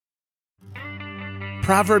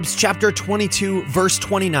Proverbs chapter 22, verse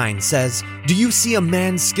 29 says, "Do you see a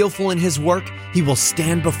man skillful in his work? He will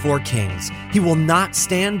stand before kings. He will not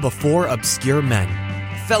stand before obscure men."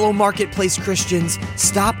 Fellow Marketplace Christians,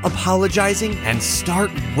 stop apologizing and start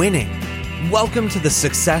winning. Welcome to the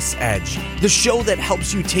Success Edge, the show that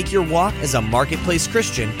helps you take your walk as a Marketplace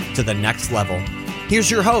Christian to the next level. Here's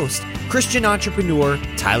your host, Christian entrepreneur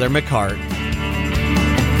Tyler McCart.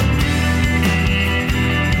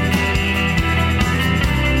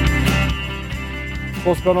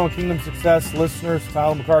 What's going on, Kingdom Success listeners?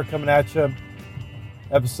 Tyler McCart coming at you.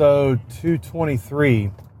 Episode 223.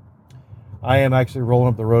 I am actually rolling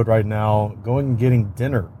up the road right now, going and getting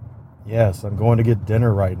dinner. Yes, I'm going to get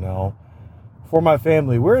dinner right now for my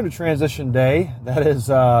family. We're in a transition day. That is,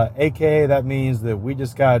 AKA, that means that we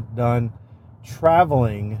just got done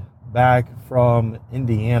traveling back from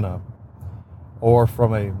Indiana or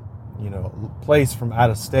from a, place from out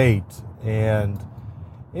of state. And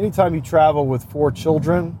anytime you travel with 4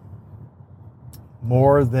 children,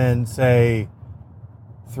 more than, say,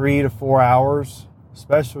 3 to 4 hours,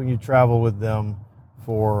 especially when you travel with them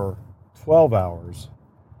for 12 hours,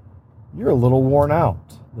 you're a little worn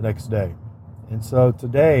out the next day. And so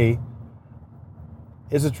today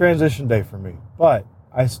is a transition day for me. But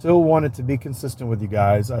I still wanted to be consistent with you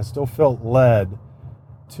guys. I still felt led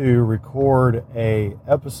to record a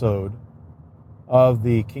episode of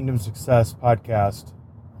the Kingdom Success podcast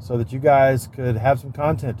so that you guys could have some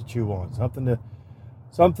content to chew on,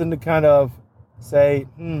 something to kind of say,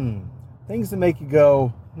 things to make you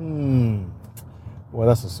go, Boy,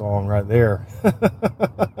 that's a song right there.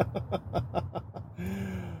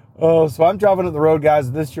 So I'm driving on the road, guys.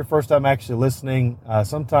 If this is your first time actually listening,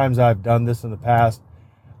 sometimes I've done this in the past.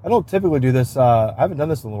 I don't typically do this. I haven't done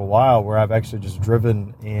this in a little while where I've actually just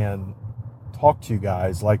driven and talked to you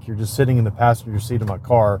guys like you're just sitting in the passenger seat of my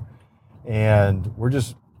car and we're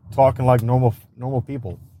just talking like normal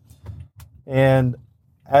people. And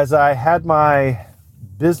as I had my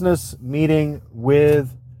business meeting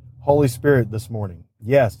with Holy Spirit this morning.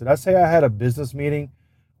 Yes, did I say I had a business meeting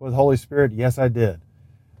with Holy Spirit? Yes, I did.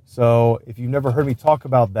 So if you've never heard me talk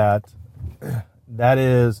about that, that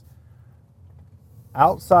is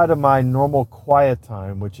outside of my normal quiet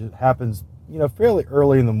time, which happens, fairly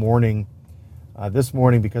early in the morning. This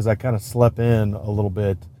morning, because I kind of slept in a little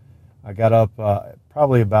bit, I got up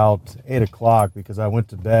probably about 8 o'clock because I went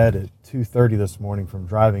to bed at 2:30 this morning from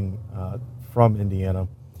driving from Indiana.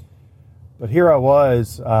 But here I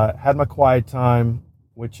was, had my quiet time,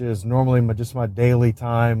 which is normally just my daily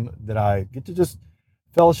time that I get to just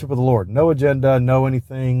fellowship with the Lord. No agenda, no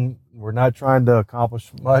anything. We're not trying to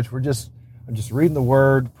accomplish much. I'm just reading the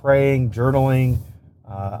Word, praying, journaling.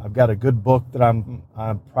 I've got a good book that I'm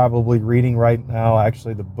probably reading right now.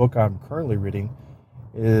 Actually, the book I'm currently reading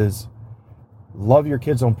is Love Your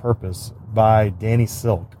Kids on Purpose by Danny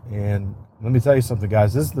Silk. And let me tell you something,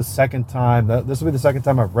 guys. This will be the second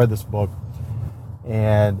time I've read this book.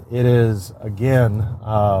 And it is, again,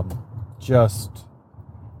 just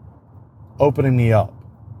opening me up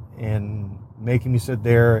and making me sit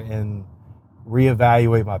there and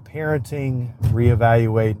reevaluate my parenting,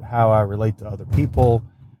 reevaluate how I relate to other people,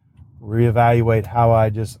 reevaluate how I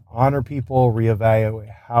just honor people, reevaluate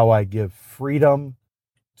how I give freedom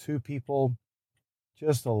to people.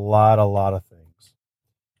 Just a lot of things.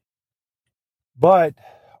 But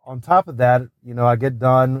on top of that, I get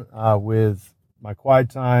done with my quiet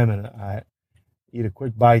time and I eat a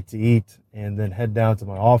quick bite to eat and then head down to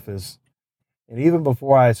my office. And even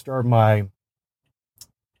before I start my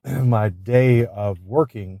day of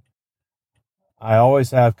working, I always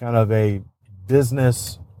have kind of a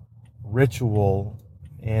business ritual,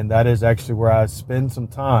 and that is actually where I spend some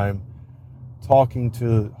time talking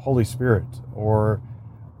to Holy Spirit, or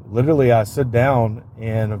literally I sit down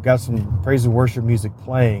and I've got some praise and worship music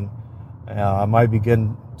playing. I might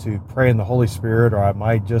begin to pray in the Holy Spirit, or I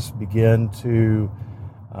might just begin to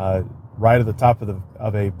write at the top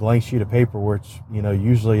of a blank sheet of paper, which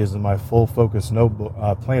usually is in my full focus notebook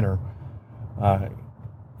planner.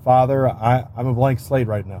 Father, I'm a blank slate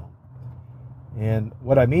right now, and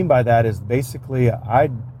what I mean by that is basically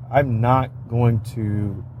I'm not going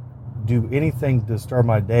to do anything to start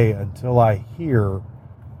my day until I hear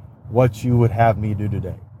what you would have me do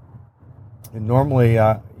today. And normally,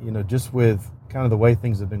 just with kind of the way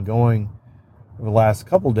things have been going over the last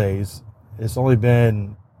couple days, it's only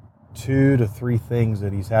been 2 to 3 things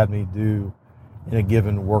that he's had me do in a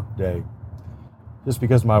given work day, just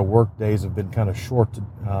because my work days have been kind of short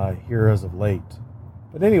here as of late.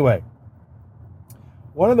 But anyway,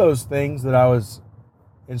 one of those things that I was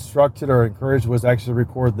instructed or encouraged was actually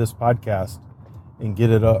record this podcast and get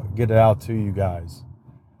it out to you guys.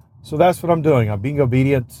 So that's what I'm doing. I'm being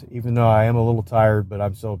obedient, even though I am a little tired, but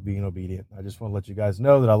I'm still being obedient. I just want to let you guys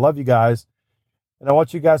know that I love you guys, and I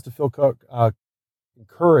want you guys to feel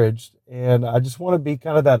encouraged. And I just want to be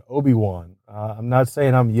kind of that Obi-Wan. I'm not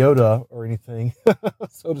saying I'm Yoda or anything,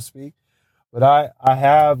 so to speak, but I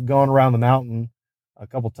have gone around the mountain a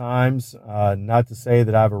couple times. Not to say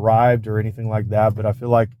that I've arrived or anything like that, but I feel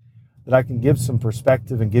like that I can give some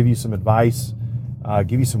perspective and give you some advice,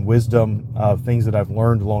 give you some wisdom of things that I've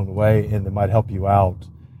learned along the way and that might help you out.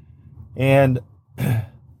 And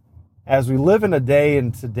as we live in a day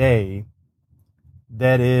and today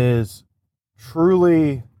that is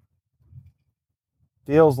truly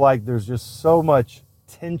feels like there's just so much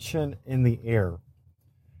tension in the air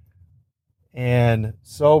and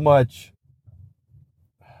so much,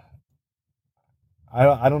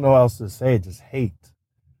 I don't know how else to say it, just hate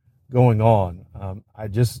going on.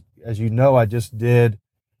 As you know, I just did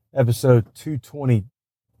episode 220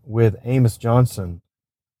 with Amos Johnson,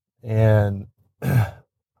 and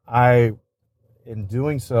in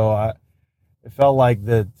doing so, it felt like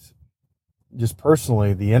that just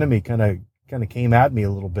personally, the enemy kind of came at me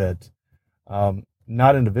a little bit,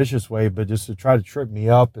 not in a vicious way, but just to try to trip me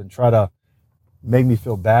up and try to make me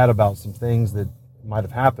feel bad about some things that might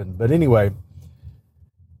have happened. But anyway,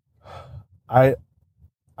 I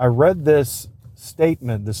read this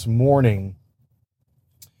statement this morning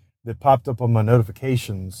that popped up on my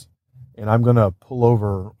notifications, and I'm going to pull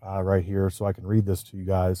over right here so I can read this to you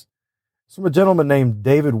guys. It's from a gentleman named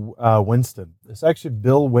David Winston. It's actually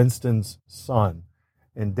Bill Winston's son,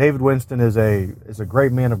 and David Winston is a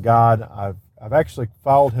great man of God. I've actually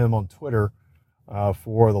followed him on Twitter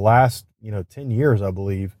for the last 10 years, I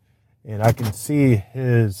believe, and I can see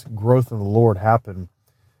his growth in the Lord happen.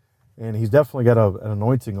 And he's definitely got an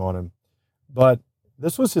anointing on him. But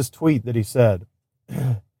this was his tweet that he said,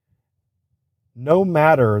 no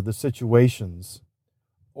matter the situations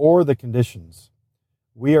or the conditions,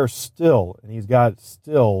 we are still, and he's got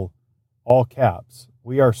still all caps,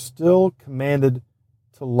 we are still commanded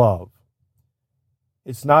to love.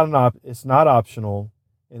 It's not optional,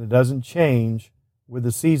 and it doesn't change with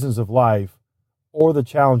the seasons of life or the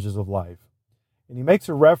challenges of life. And he makes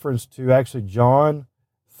a reference to actually John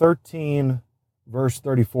 13, verse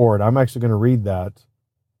 34, and I'm actually going to read that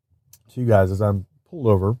to you guys as I'm pulled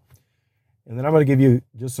over, and then I'm going to give you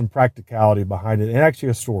just some practicality behind it, and actually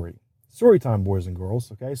a story time, boys and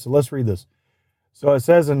girls. Okay, so let's read this. So it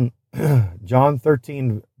says in John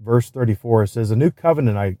 13, verse 34, it says, a new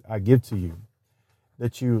covenant I give to you,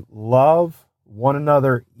 that you love one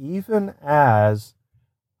another even as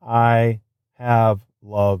I have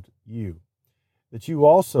loved you, that you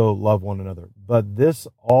also love one another. But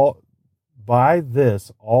by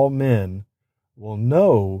this all men will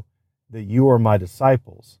know that you are my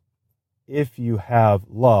disciples, if you have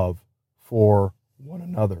love for one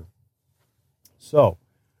another. So,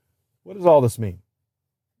 what does all this mean?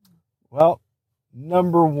 Well,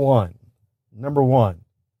 number one,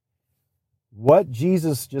 what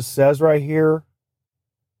Jesus just says right here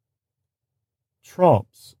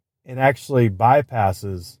trumps and actually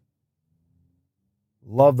bypasses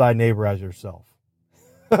love thy neighbor as yourself.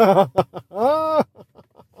 Oh,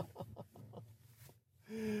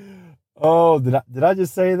 did I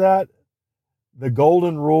just say that? The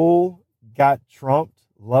golden rule got trumped.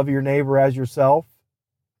 Love your neighbor as yourself.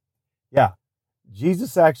 Yeah,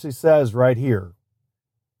 Jesus actually says right here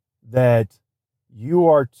that you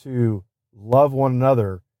are to love one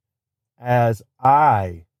another as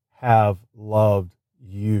I have loved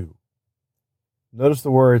you. Notice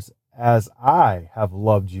the words, as I have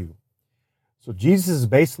loved you. So Jesus is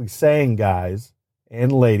basically saying, guys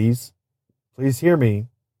and ladies, please hear me.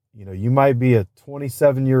 You might be a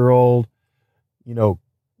 27-year-old,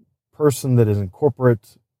 person that is in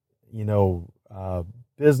corporate,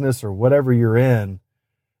 business or whatever you're in,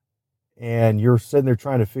 and you're sitting there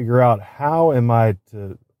trying to figure out how am I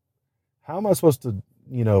supposed to,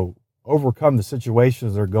 overcome the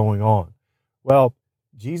situations that are going on. Well,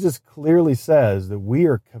 Jesus clearly says that we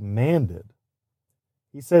are commanded.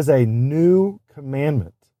 He says, a new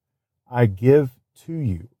commandment I give to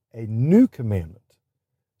you, a new commandment.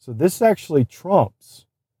 So this actually trumps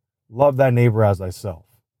love thy neighbor as thyself.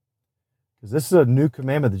 Because this is a new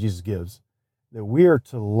commandment that Jesus gives, that we are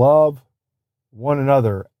to love one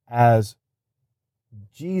another as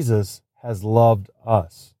Jesus has loved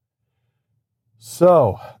us.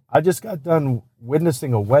 So I just got done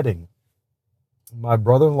witnessing a wedding, my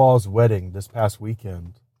brother-in-law's wedding this past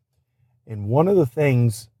weekend. And one of the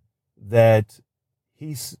things that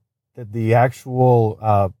the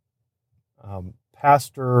actual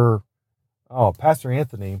Pastor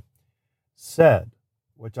Anthony said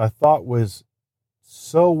which I thought was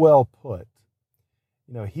so well put.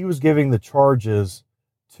 He was giving the charges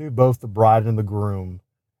to both the bride and the groom,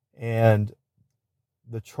 and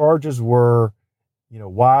the charges were,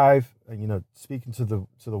 wife, speaking to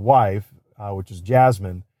the wife, which is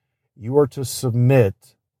Jasmine, you are to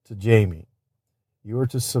submit to Jamie. You are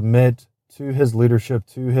to submit to his leadership,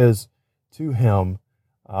 to him,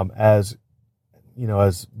 as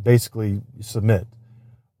basically submit.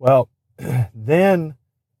 Well, then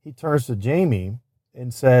he turns to Jamie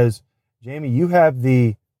and says, Jamie, you have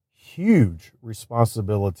the huge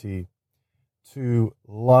responsibility to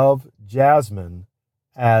love Jasmine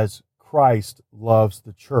as Christ loves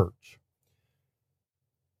the church.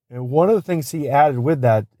 And one of the things he added with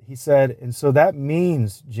that, he said, and so that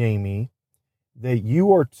means, Jamie, that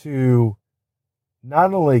you are to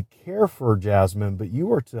not only care for Jasmine, but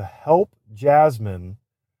you are to help Jasmine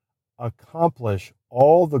accomplish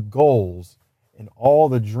all the goals and all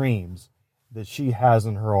the dreams that she has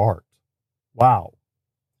in her heart. Wow.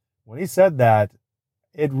 When he said that,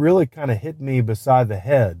 it really kind of hit me beside the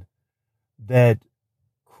head that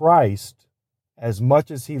Christ, as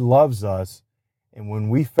much as he loves us, and when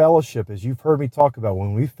we fellowship, as you've heard me talk about,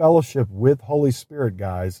 when we fellowship with Holy Spirit,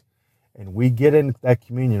 guys, and we get in that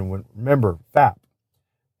communion, remember, FAP,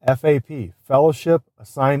 fellowship,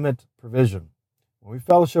 assignment, provision. When we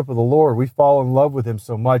fellowship with the Lord, we fall in love with him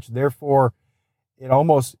so much. Therefore,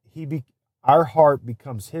 our heart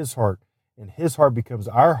becomes his heart, and his heart becomes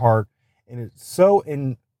our heart, and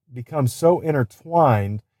it becomes so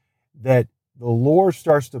intertwined that the Lord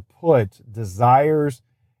starts to put desires,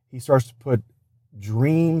 he starts to put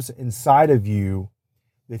dreams inside of you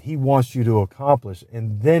that he wants you to accomplish.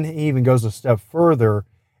 And then he even goes a step further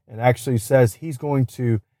and actually says he's going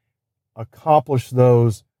to accomplish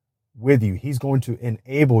those with you. He's going to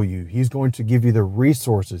enable you. He's going to give you the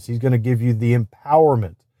resources. He's going to give you the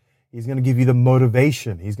empowerment. He's going to give you the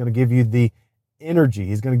motivation. He's going to give you the energy.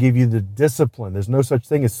 He's going to give you the discipline. There's no such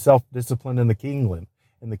thing as self-discipline in the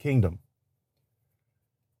kingdom.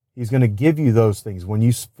 He's going to give you those things when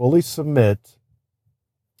you fully submit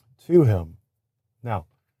to him. Now,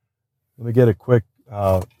 let me get a quick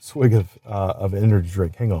swig of energy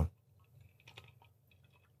drink. Hang on.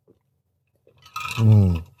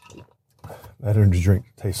 That energy drink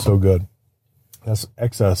tastes so good. That's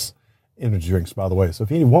excess energy drinks, by the way. So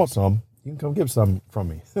if you want some, you can come get some from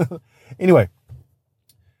me. Anyway,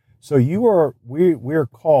 so we are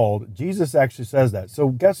called. Jesus actually says that. So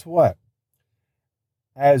guess what?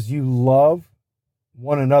 As you love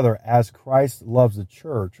one another as Christ loves the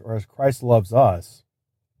church, or as Christ loves us,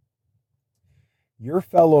 your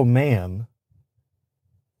fellow man,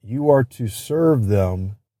 you are to serve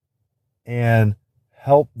them and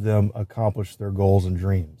help them accomplish their goals and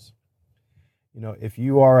dreams. If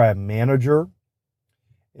you are a manager,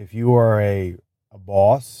 if you are a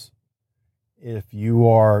boss, if you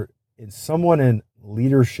are someone in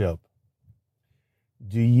leadership,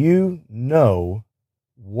 do you know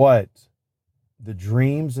what the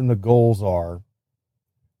dreams and the goals are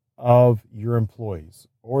of your employees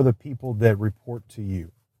or the people that report to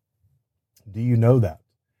you? Do you know that?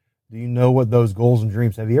 Do you know what those goals and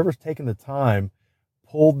dreams? Have you ever taken the time,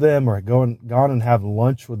 pulled them, or gone and have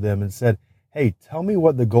lunch with them and said, hey, tell me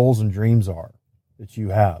what the goals and dreams are that you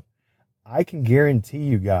have? I can guarantee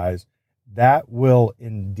you guys that will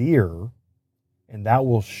endear and that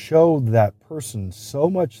will show that person so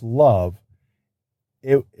much love,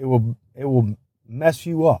 it will mess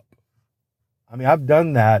you up. I mean, I've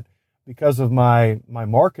done that because of my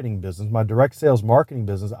marketing business, my direct sales marketing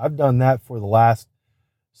business. I've done that for the last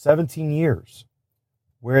 17 years,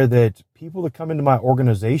 where that people that come into my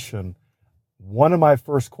organization, one of my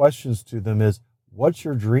first questions to them is, what's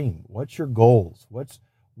your dream? What's your goals?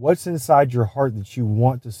 What's inside your heart that you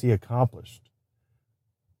want to see accomplished?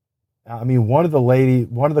 I mean, one of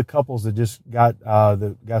the couples that just got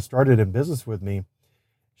started in business with me,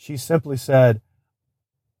 she simply said,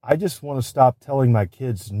 I just want to stop telling my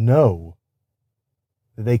kids no,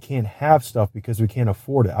 that they can't have stuff because we can't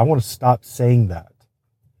afford it. I want to stop saying that.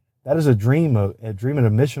 That is a dream and a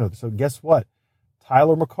mission of. So guess what?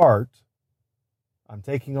 Tyler McCart, I'm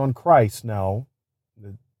taking on Christ now,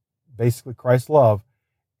 basically Christ's love.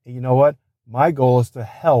 And you know what? My goal is to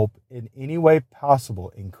help in any way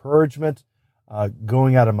possible. Encouragement,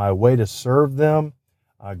 going out of my way to serve them,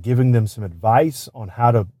 giving them some advice on how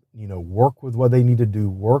to, work with what they need to do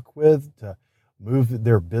work with, to move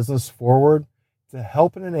their business forward, to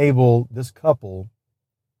help and enable this couple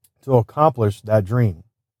to accomplish that dream.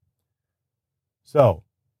 So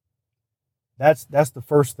that's the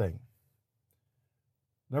first thing.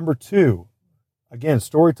 Number two, again,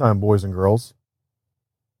 story time, boys and girls.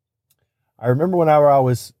 I remember whenever I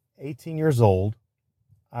was 18 years old,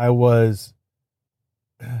 I was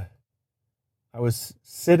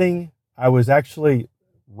actually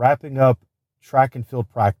wrapping up track and field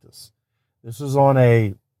practice. This was on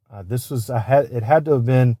it had to have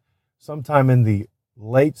been sometime in the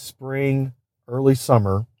late spring, early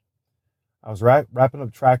summer. I was wrapping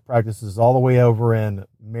up track practices all the way over in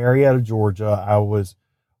Marietta, Georgia. I was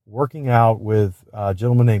working out with a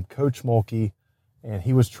gentleman named Coach Mulkey, and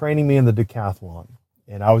he was training me in the decathlon,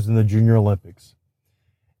 and I was in the Junior Olympics.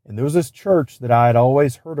 And there was this church that I had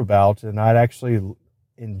always heard about, and I'd actually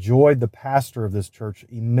enjoyed the pastor of this church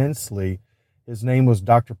immensely. His name was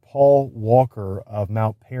Dr. Paul Walker of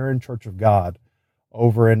Mount Perrin Church of God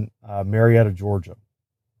over in Marietta, Georgia.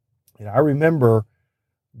 And I remember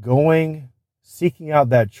seeking out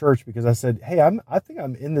that church because I said, hey, I think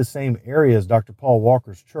I'm in the same area as Dr. Paul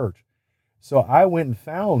Walker's church. So I went and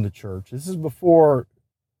found the church. This is before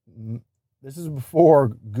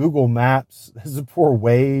Google Maps. This is before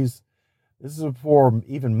Waze. This is before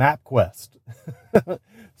even MapQuest.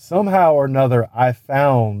 Somehow or another, I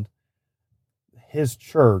found his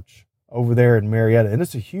church over there in Marietta. And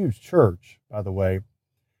it's a huge church, by the way.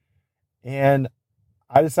 And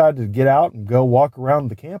I decided to get out and go walk around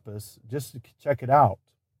the campus just to check it out.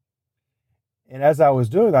 And as I was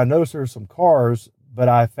doing, I noticed there were some cars, but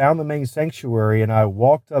I found the main sanctuary and I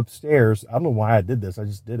walked upstairs. I don't know why I did this. I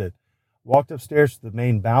just did it. Walked upstairs to the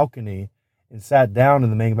main balcony and sat down in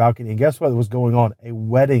the main balcony. And guess what was going on? A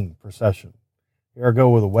wedding procession. Here I go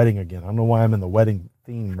with a wedding again. I don't know why I'm in the wedding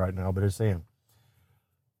theme right now, but it's saying.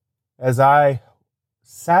 As I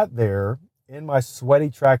sat there in my sweaty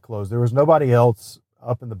track clothes, there was nobody else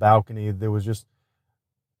up in the balcony. There was just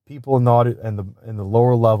people in the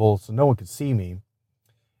lower level, so no one could see me.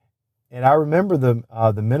 And I remember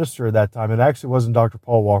the minister at that time. It actually wasn't Dr.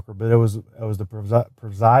 Paul Walker, but it was the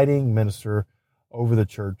presiding minister over the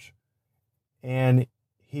church. And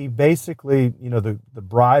he basically, the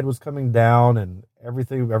bride was coming down and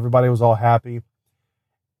everybody was all happy.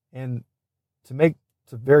 And to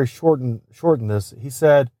very shorten this, he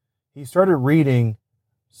said he started reading,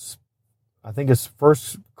 I think it's 1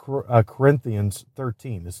 Corinthians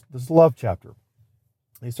 13, this love chapter.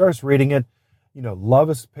 He starts reading it. Love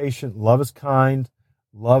is patient, love is kind,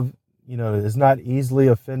 love, is not easily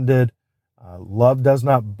offended, love does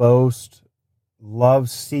not boast, love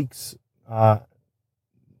seeks and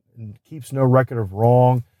keeps no record of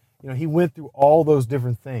wrong. He went through all those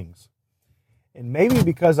different things. And maybe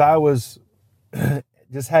because I was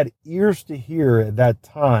just had ears to hear at that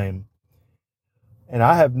time, and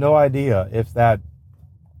I have no idea if that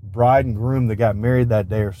bride and groom that got married that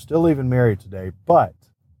day are still even married today, but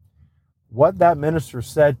what that minister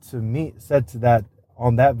said to that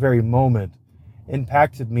on that very moment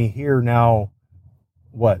impacted me here now,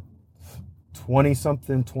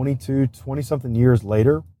 20-something years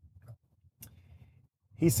later.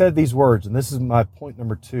 He said these words, and this is my point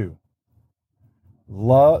number 2.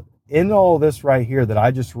 Love, in all this right here that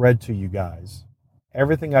I just read to you guys,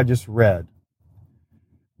 everything I just read,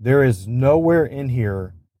 there is nowhere in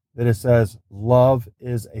here that it says love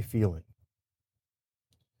is a feeling.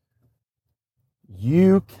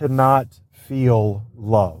 You cannot feel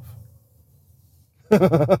love.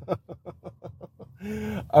 I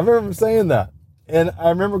remember him saying that. And I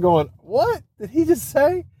remember going, what did he just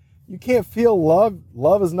say? You can't feel love?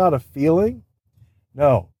 Love is not a feeling?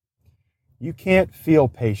 No. You can't feel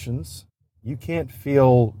patience. You can't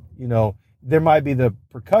feel, there might be the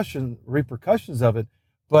repercussions of it,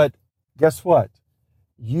 but guess what?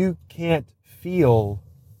 You can't feel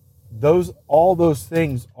all those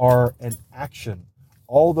things are an action.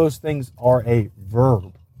 All those things are a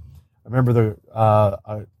verb. I remember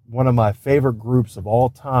one of my favorite groups of all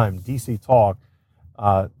time, DC Talk,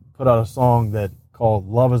 put out a song called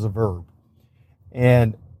Love is a Verb.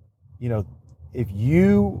 And, if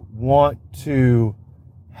you want to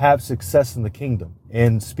have success in the kingdom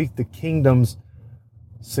and speak the kingdom's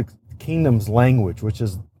language, which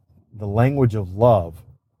is the language of love,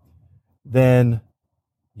 then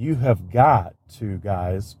you have got to,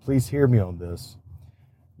 guys, please hear me on this.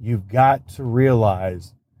 You've got to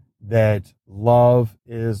realize that love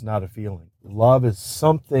is not a feeling. Love is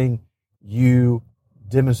something you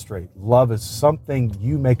demonstrate. Love is something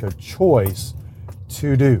you make a choice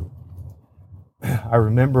to do. I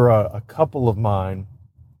remember a couple of mine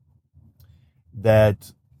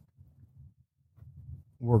that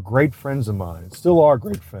were great friends of mine, still are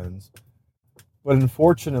great friends, but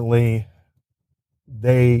unfortunately,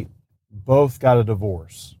 they both got a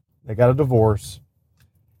divorce.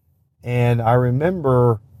 And I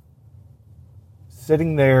remember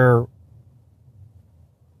sitting there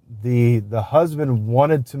the husband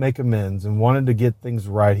wanted to make amends and wanted to get things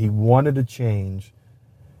right. He wanted to change.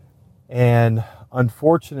 And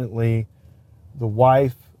unfortunately, the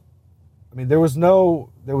wife, I mean, there was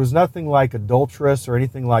nothing like adulterous or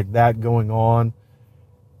anything like that going on.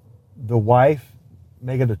 The wife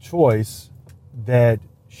made a choice that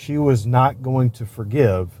she was not going to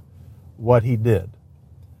forgive what he did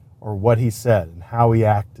or what he said and how he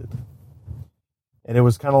acted. And it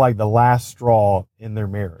was kind of like the last straw in their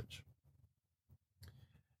marriage.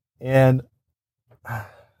 And,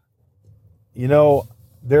 you know,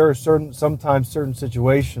 there are sometimes certain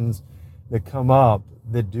situations that come up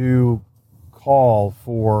that do call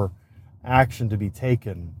for action to be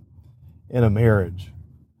taken in a marriage.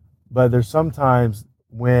 But there's sometimes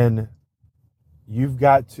when you've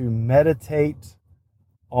got to meditate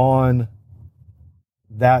on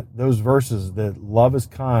those verses that love is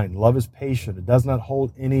kind, love is patient, it does not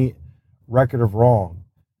hold any record of wrong.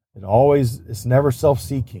 It's never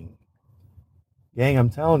self-seeking. Gang, I'm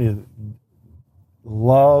telling you,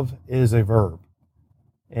 love is a verb.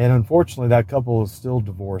 And unfortunately, that couple is still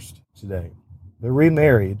divorced today. They're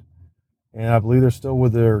remarried, and I believe they're still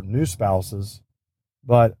with their new spouses.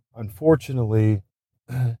 But unfortunately,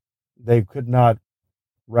 they could not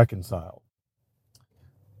reconcile.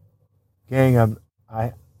 Gang,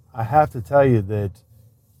 I have to tell you that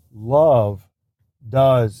love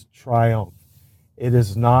does triumph. It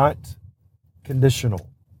is not conditional.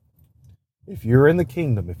 If you're in the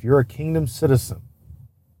kingdom, if you're a kingdom citizen,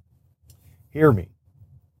 hear me,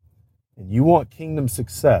 and you want kingdom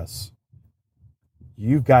success,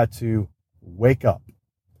 you've got to wake up.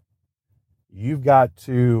 You've got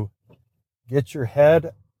to get your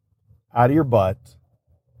head out of your butt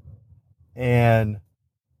and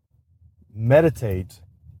meditate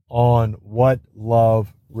on what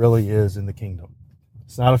love really is in the kingdom.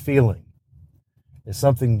 It's not a feeling. It's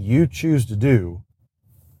something you choose to do.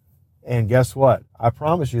 And guess what? I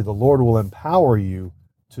promise you, the Lord will empower you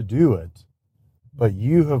to do it. But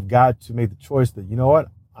you have got to make the choice that, you know what?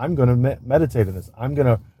 I'm going to meditate on this. I'm going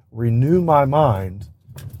to renew my mind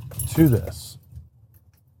to this.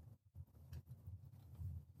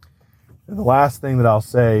 And the last thing that I'll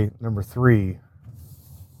say, number 3,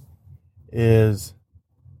 is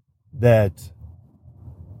that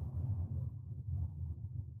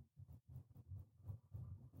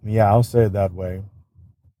I'll say it that way.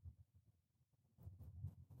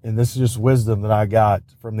 And this is just wisdom that I got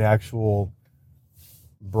from the actual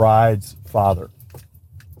bride's father.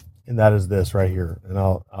 And that is this right here. And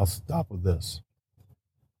I'll stop with this.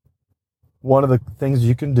 One of the things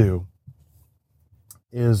you can do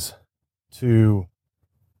is to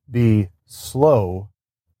be slow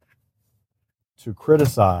to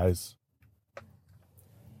criticize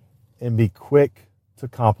and be quick to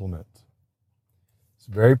compliment. It's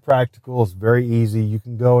very practical. It's very easy. You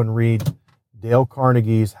can go and read Dale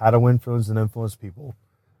Carnegie's How to Influence and Influence People.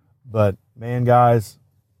 But man, guys,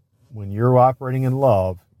 when you're operating in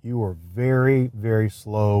love, you are very, very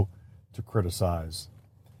slow to criticize.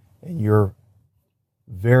 And you're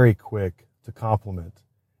very quick to compliment.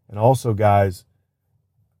 And also, guys,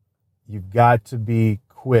 you've got to be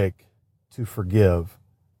quick to forgive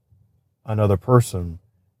another person.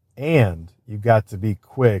 And you've got to be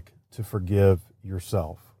quick to forgive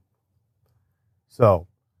yourself. So,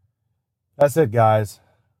 that's it, guys.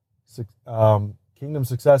 Kingdom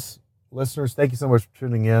Success listeners, thank you so much for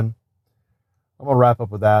tuning in. I'm going to wrap up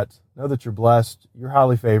with that. Know that you're blessed, you're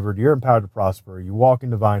highly favored, you're empowered to prosper, you walk in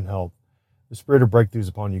divine health. The spirit of breakthroughs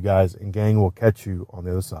upon you guys, and gang, will catch you on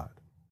the other side.